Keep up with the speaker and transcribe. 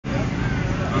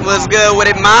What's good with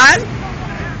it, man?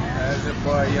 That's your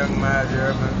boy, Young Miles, you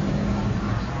heard me?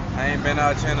 I ain't been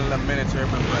out channel a minute, you heard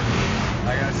me, but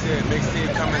like I said,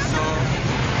 mixtape coming soon.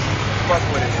 Fuck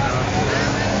with it, you know what I'm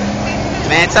saying?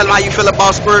 Man, tell them how you feel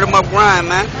about Squirt 'em up grind,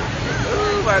 man.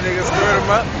 Ooh, my nigga Squirt 'em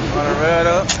up on the real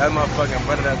though. That's my fucking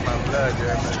brother, that's my blood, you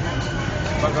heard me?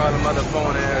 Fuck all them other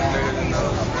phone ass niggas, you know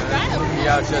what I'm saying? He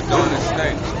out here doing his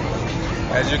thing.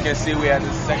 As you can see, we at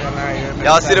the second line, you heard me?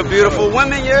 Y'all see the beautiful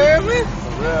women, you heard me?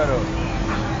 For real though.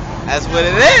 That's what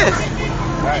it is.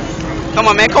 Right. Come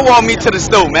on, man. Come walk me to the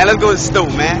stove, man. Let's go to the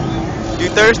stove, man. You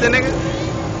thirsty, nigga?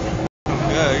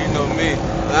 Yeah, you know me.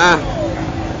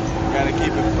 Gotta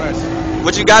keep it fresh.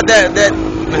 What you got that?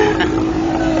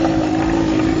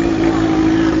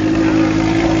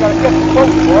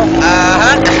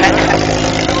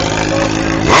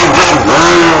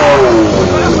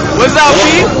 What's up,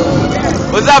 B?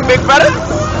 What's up, big brother?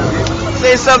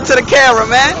 Say something to the camera,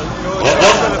 man.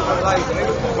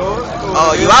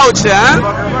 Oh, you out here, huh?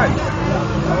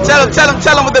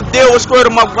 Tell him what the deal with Squirt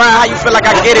 'em up grind, how you feel like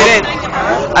I get it in.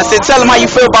 I said, tell him how you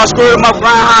feel about Squirt 'em up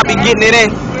grind, how I be getting it in.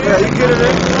 Yeah, you get it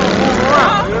in.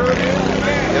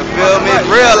 You feel me? It's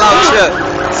real out here.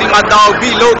 See my dog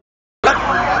B low.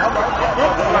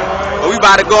 Well, we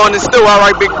about to go in the stew,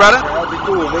 alright, big brother? That'll be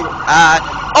cool, nigga.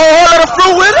 Oh, whole lot of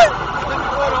fruit with it?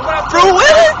 Fruit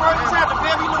with it?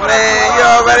 Man, you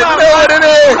already know what it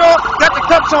is. Got the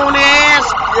cups on the ass.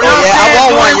 Yeah, I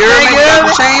want one. You heard me? You got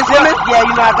the chain for me? Yeah,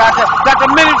 you know I got the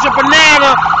miniature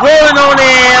banana rolling on the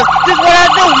ass. This is what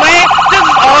I do, man. This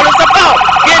is all it's about.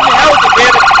 Getting healthy,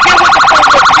 baby. Get with the fun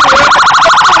with you.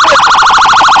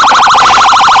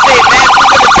 Hey, man,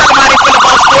 tell them how they feel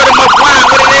about Squirt 'em up grind,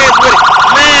 what it is with it.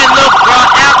 Man, look, bro.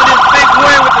 After this big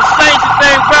win with the Saints and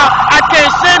thing, bro, I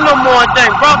can't say no more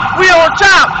thing, bro. We on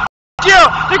top. Yo,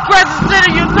 the Crescent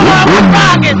City, you know I'm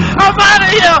rocking. I'm out of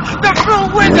here. The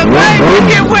fruit with the baby.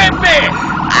 Get with me.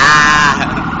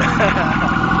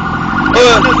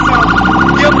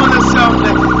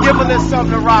 Give us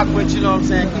something to rock with, you know what I'm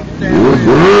saying? Keep it there.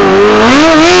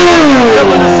 Give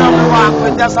us something to rock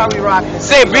with. That's how we rock it.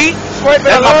 Say, B. Squirt been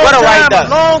That's my brother right there. a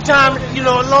long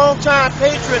time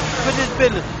patron for this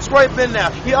business. Squirt been there.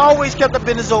 He always kept the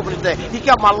business open today. He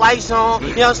kept my lights on,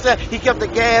 you understand? He kept the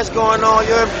gas going on,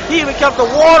 you heard me? He even kept the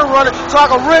water running so I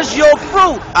could rinse your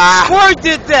fruit. Squirt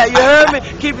did that, you heard me?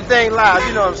 Keep the thing live,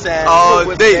 you know what I'm saying? Oh,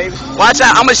 dude. Watch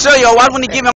out. I'm going to show y'all. Watch when he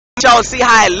give him. Y'all see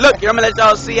how it look. I'm gonna let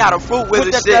y'all see how the fruit with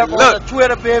this shit look. On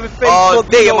Twitter, baby, Facebook. All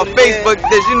day on my Facebook,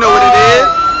 this you know what it is.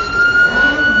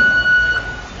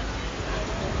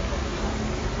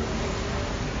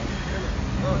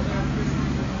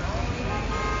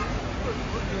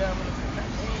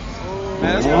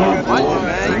 Man, that's what I got,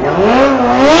 man.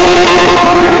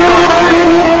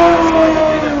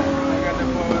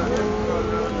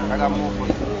 I got more for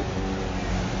you.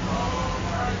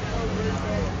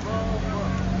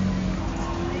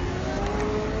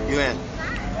 You in?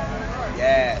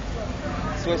 Yeah.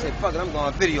 So I said, fuck it, I'm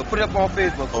going video. Put it up on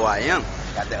Facebook. Oh, I am.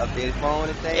 Got the updated phone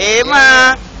and thing. Hey,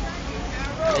 man.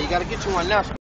 Yeah, you gotta get you one now.